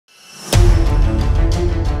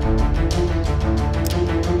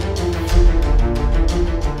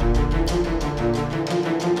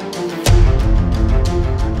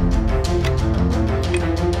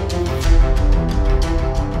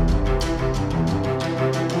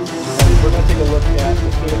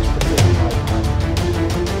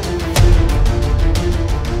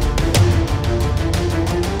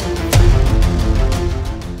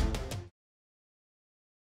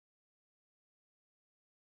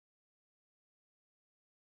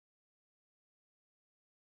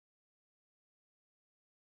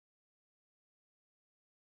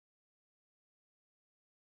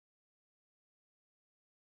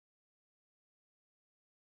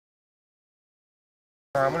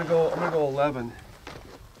I'm gonna go 11.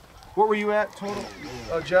 What were you at total?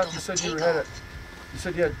 Jeff, you said you had it. You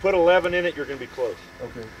said you had. Put 11 in it, you're gonna be close.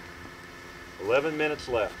 Okay. 11 minutes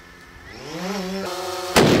left.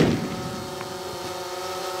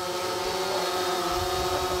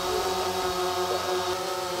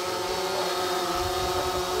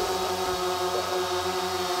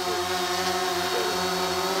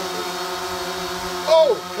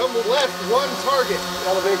 Oh, come left, one target.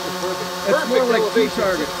 Elevation perfect. Perfect more like elevation. 2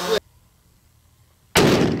 targets.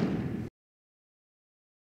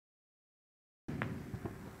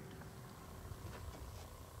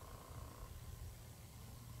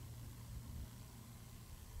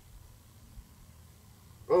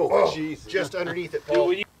 Oh, jeez. Just underneath it,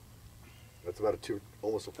 Paul. That's about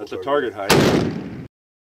almost a full That's target. a target height.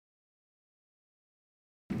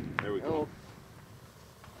 There we go.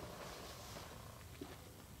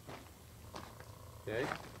 Okay.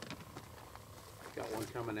 Got one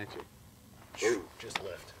coming at you. Oh, just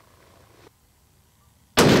left.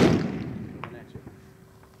 Coming at you.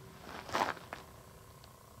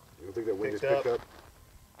 You don't think that wind is Picked picked up?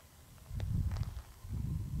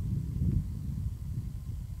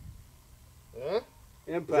 Huh?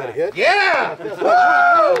 Is that a hit? Yeah!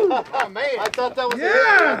 Oh, man. I thought that was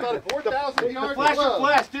Yeah! I thought 4,000 yards flasher above.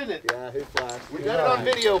 flashed, didn't it? Yeah, he flashed. We got it on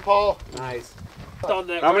video, Paul. Nice. On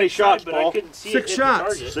that How many right shots, side, Paul? But I couldn't see 6 it hit the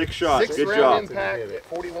shots. target. 6 shots. 6 Good round job. impact at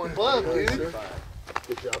 41 club, dude.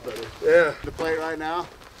 Good job, buddy. Yeah. The plate right now.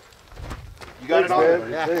 You got it on?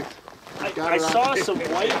 Man. Yeah. Thanks. I saw some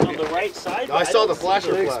white on the right side. but I saw the don't see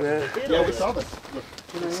flasher it. flash. man. Yeah, we saw this.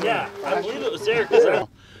 Yeah, I believe it was there because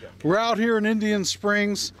We're out here in Indian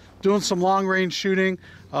Springs doing some long-range shooting.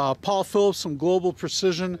 Paul Phillips from Global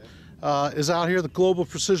Precision is out here, the Global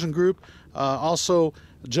Precision Group. Also,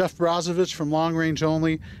 Jeff Brozovich from Long Range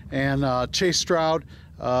Only, and Chase Stroud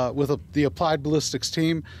with the Applied Ballistics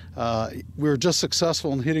team. We were just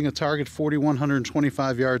successful in hitting a target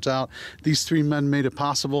 4,125 yards out. These 3 men made it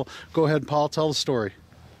possible. Go ahead, Paul, tell the story.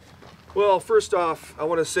 Well, first off, I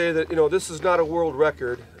want to say that, this is not a world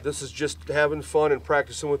record. This is just having fun and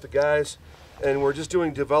practicing with the guys. And we're just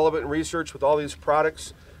doing development and research with all these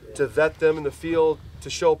products to vet them in the field, to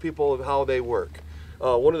show people how they work.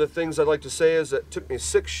 One of the things I'd like to say is that it took me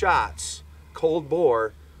 6 shots, cold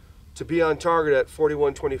bore, to be on target at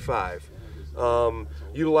 4125.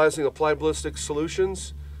 Utilizing Applied Ballistics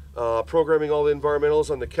solutions, programming all the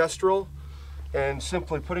environmentals on the Kestrel, and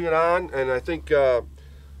simply putting it on. And I think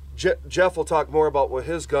Jeff will talk more about what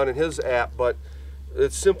his gun and his app, but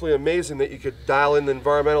it's simply amazing that you could dial in the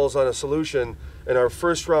environmentals on a solution, and our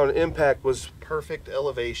first round impact was Perfect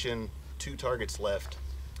elevation, 2 targets left.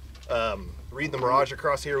 Read the mirage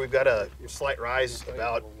across here. We've got a slight rise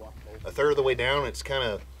about a third of the way down. It's kind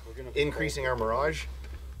of increasing our mirage,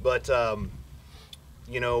 but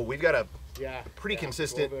we've got a pretty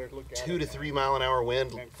consistent 2 to 3 mile an hour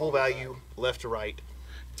wind, full value left to right.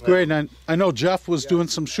 Great, and I know Jeff was doing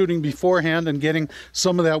some shooting beforehand and getting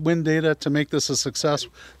some of that wind data to make this a success.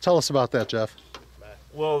 Tell us about that, Jeff.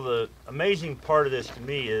 Well, the amazing part of this to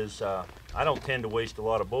me is I don't tend to waste a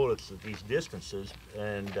lot of bullets at these distances,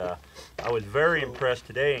 and I was very impressed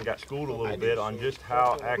today and got schooled a little bit on just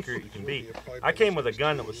how accurate you can be. I came with a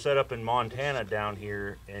gun that was set up in Montana down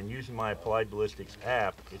here, and using my Applied Ballistics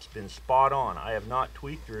app, it's been spot on. I have not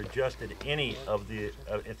tweaked or adjusted any of the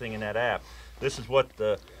anything in that app. This is what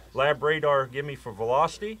the lab radar give me for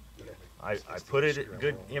velocity. I put it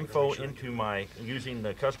good info into my, using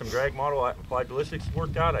the custom drag model Applied Ballistics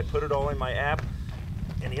worked out. I put it all in my app,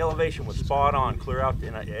 and the elevation was spot on, clear out.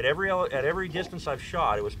 And at every distance I've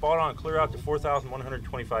shot, it was spot on, clear out to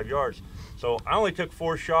 4,125 yards. So I only took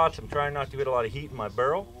 4 shots. I'm trying not to get a lot of heat in my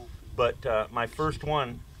barrel, but my first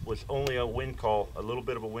one was only a wind call, a little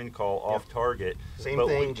bit of a wind call off target. Same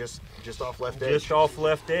thing, just off left edge. Just off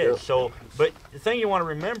left edge. So, but the thing you want to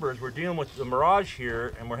remember is we're dealing with the mirage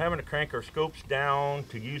here, and we're having to crank our scopes down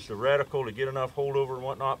to use the reticle to get enough holdover and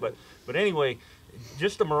whatnot. But anyway,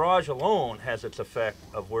 just the mirage alone has its effect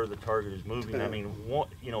of where the target is moving. I mean,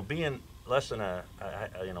 being less than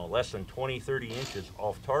less than 20, 30 inches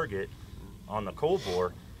off target on the cold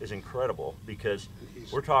bore is incredible, because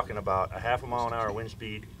we're talking about a half a mile an hour wind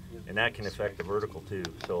speed, and that can affect the vertical too.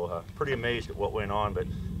 So pretty amazed at what went on, but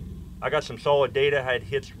I got some solid data. I had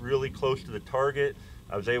hits really close to the target.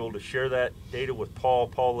 I was able to share that data with Paul.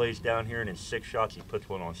 Paul lays down here, and in 6 shots he puts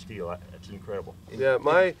one on steel. That's incredible. Yeah,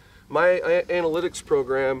 my analytics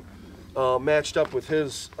program matched up with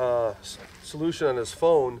his solution on his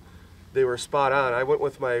phone. They were spot on. I went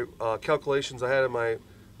with my calculations I had in my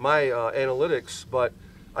analytics, but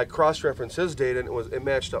I cross-referenced his data, and it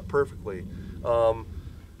matched up perfectly.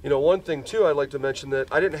 You know, one thing too I'd like to mention that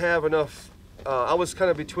I didn't have enough. I was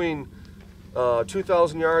kind of between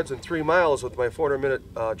 2,000 yards and 3 miles with my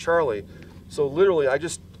 400-minute Charlie. So literally, I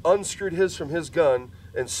just unscrewed his from his gun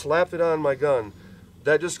and slapped it on my gun.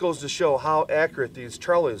 That just goes to show how accurate these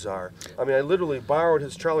Charlies are. I mean, I literally borrowed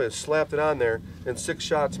his Charlie and slapped it on there, and 6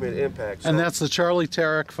 shots made impact. So. And that's the Charlie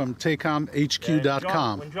Tarek from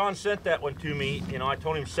TACOMHQ.com. When John sent that one to me, you know, I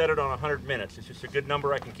told him set it on 100 minutes. It's just a good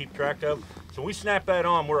number I can keep track of. So we snapped that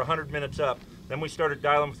on. We're 100 minutes up. Then we started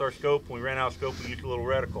dialing with our scope. When we ran out of scope, we used a little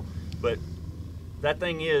reticle. But that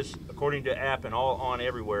thing is, according to app and all on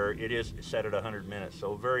everywhere, it is set at 100 minutes.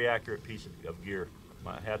 So a very accurate piece of gear.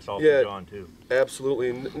 My hat's off to John too. Absolutely.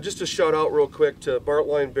 And just to shout out real quick to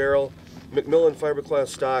Bartline Barrel, McMillan Fiberglass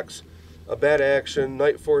Stocks, a Bad Action,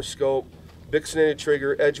 Night Force Scope, Bixinated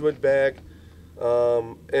Trigger, Edgewood Bag,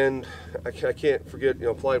 and I can't forget, you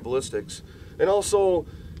know, Applied Ballistics. And also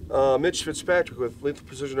Mitch Fitzpatrick with Lethal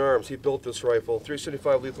Precision Arms. He built this rifle,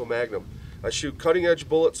 375 Lethal Magnum. I shoot cutting edge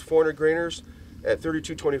bullets, 400 grainers at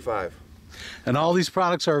 32.25. And all these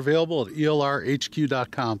products are available at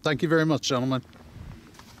ELRHQ.com. Thank you very much, gentlemen.